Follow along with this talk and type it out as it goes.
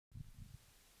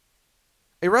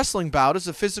A wrestling bout is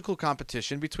a physical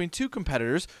competition between two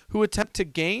competitors who attempt to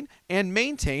gain and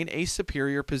maintain a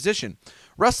superior position.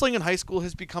 Wrestling in high school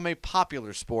has become a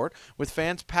popular sport, with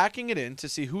fans packing it in to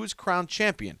see who is crowned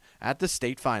champion at the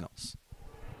state finals.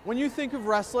 When you think of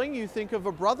wrestling, you think of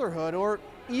a brotherhood or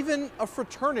even a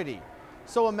fraternity.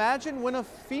 So imagine when a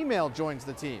female joins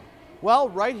the team. Well,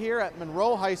 right here at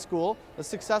Monroe High School, a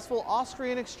successful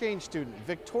Austrian exchange student,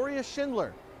 Vicky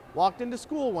Schindler, walked into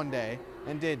school one day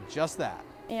and did just that.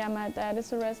 Yeah, my dad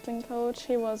is a wrestling coach.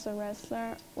 He was a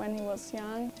wrestler when he was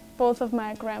young. Both of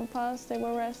my grandpas, they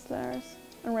were wrestlers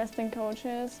and wrestling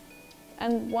coaches.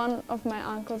 And one of my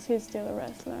uncles, he's still a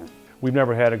wrestler. We've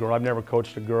never had a girl. I've never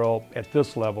coached a girl at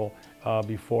this level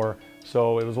before.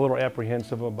 So it was I was a little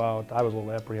apprehensive about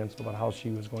how she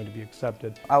was going to be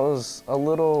accepted. I was a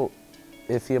little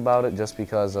iffy about it just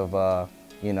because of,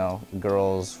 you know,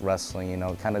 girls wrestling, you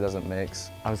know, it kind of doesn't mix.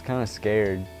 I was kind of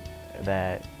scared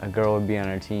that a girl would be on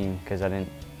our team because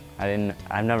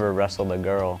I've never wrestled a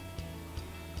girl,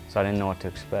 so I didn't know what to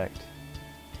expect.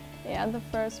 Yeah, the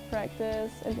first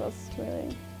practice, it was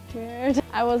really weird.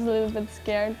 I was a little bit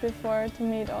scared before to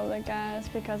meet all the guys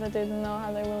because I didn't know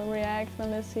how they will react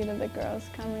when they see that the girls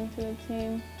coming to the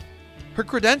team. Her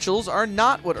credentials are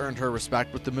not what earned her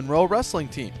respect with the Monroe wrestling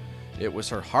team. It was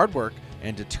her hard work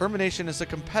and determination as a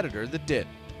competitor that did.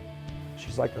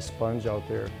 She's like a sponge out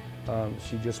there.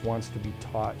 She just wants to be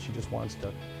taught. She just wants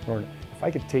to learn. If I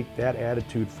could take that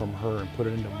attitude from her and put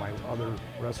it into my other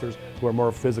wrestlers who are more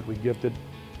physically gifted,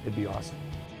 it'd be awesome.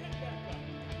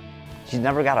 She's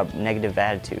never got a negative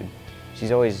attitude.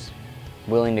 She's always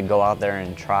willing to go out there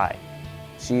and try.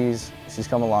 She's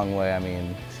come a long way. I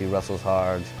mean, she wrestles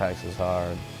hard, she practices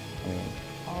hard. I mean,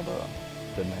 all the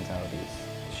good mentalities.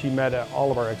 She met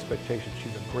all of our expectations.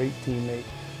 She's a great teammate.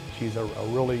 She's a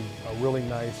really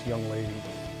nice young lady,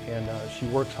 and she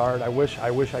works hard. I wish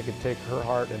I could take her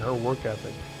heart and her work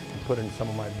ethic and put it in some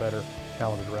of my better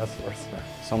talented wrestlers.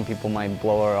 Some people might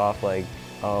blow her off like,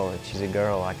 oh, she's a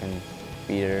girl, I can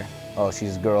beat her. Oh,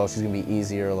 she's a girl, she's gonna be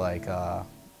easier, like,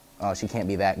 oh, she can't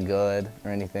be that good or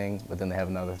anything, but then they have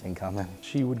another thing coming.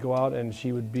 She would go out and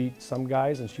she would beat some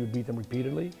guys, and she would beat them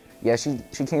repeatedly. Yeah, she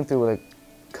came through with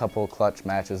a couple clutch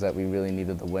matches that we really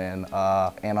needed to win.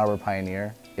 Ann Arbor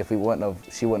Pioneer. If she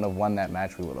wouldn't have won that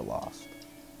match, we would have lost.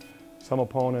 Some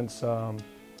opponents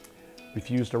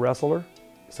refused to wrestle her.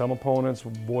 Some opponents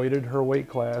voided her weight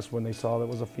class when they saw that it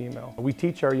was a female. We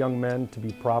teach our young men to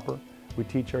be proper. We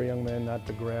teach our young men not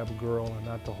to grab a girl and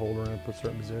not to hold her in a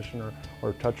certain position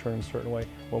or touch her in a certain way.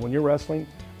 But when you're wrestling,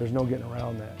 there's no getting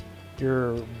around that.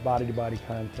 You're body-to-body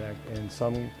contact, and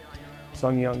some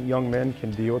young men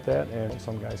can deal with that, and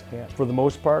some guys can't. For the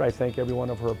most part, I think every one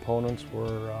of her opponents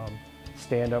were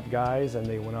stand-up guys, and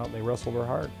they went out and they wrestled her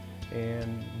hard.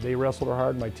 And they wrestled her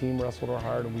hard, my team wrestled her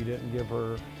hard, and we didn't give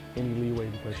her any leeway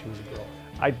because she was a girl.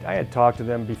 I had talked to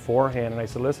them beforehand, and I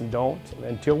said, listen,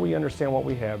 until we understand what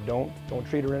we have, don't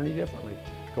treat her any differently.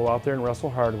 Go out there and wrestle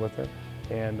hard with her,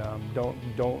 and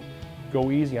don't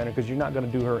go easy on her, because you're not going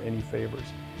to do her any favors.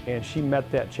 And she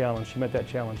met that challenge. She met that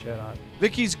challenge head on.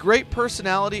 Vicky's great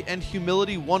personality and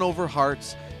humility won over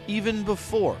hearts even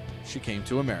before she came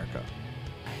to America.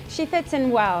 She fits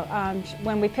in well.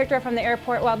 When we picked her up from the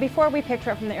airport, well, before we picked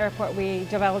her up from the airport, we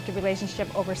developed a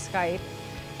relationship over Skype.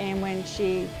 And when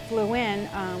she flew in,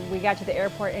 we got to the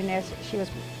airport, and as she was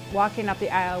walking up the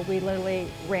aisle, we literally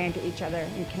ran to each other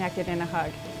and connected in a hug.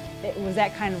 It was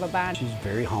that kind of a bond. She's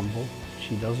very humble.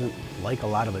 She doesn't like a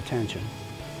lot of attention.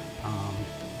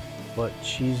 But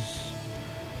she's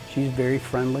very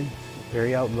friendly,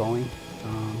 very outgoing.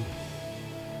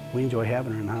 We enjoy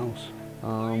having her in the house.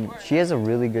 She has a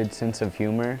really good sense of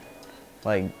humor.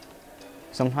 Like,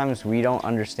 sometimes we don't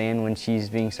understand when she's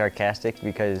being sarcastic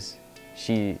because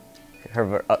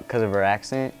of her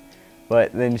accent,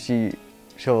 but then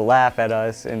she'll laugh at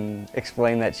us and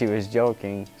explain that she was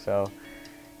joking. So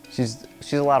she's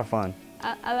a lot of fun.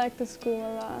 I like the school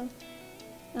a lot,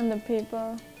 and the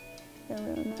people, they're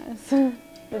really nice.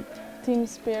 The team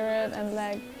spirit and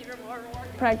like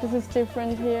practice is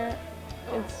different here.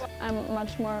 I'm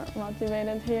much more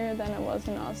motivated here than I was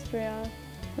in Austria.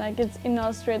 Like in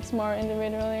Austria it's more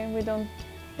individually. We don't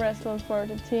wrestle for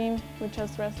the team, we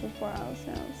just wrestle for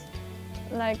ourselves.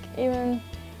 Like even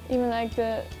like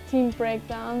the team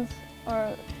breakdowns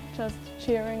or just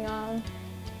cheering on,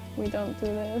 we don't do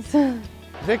this.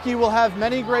 Vicky will have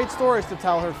many great stories to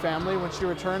tell her family when she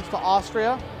returns to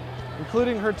Austria,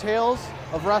 including her tales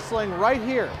of wrestling right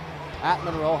here at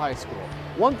Monroe High School.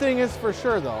 One thing is for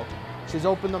sure though, she's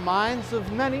opened the minds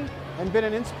of many and been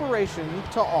an inspiration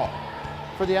to all.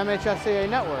 For the MHSAA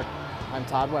Network, I'm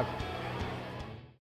Todd Weber.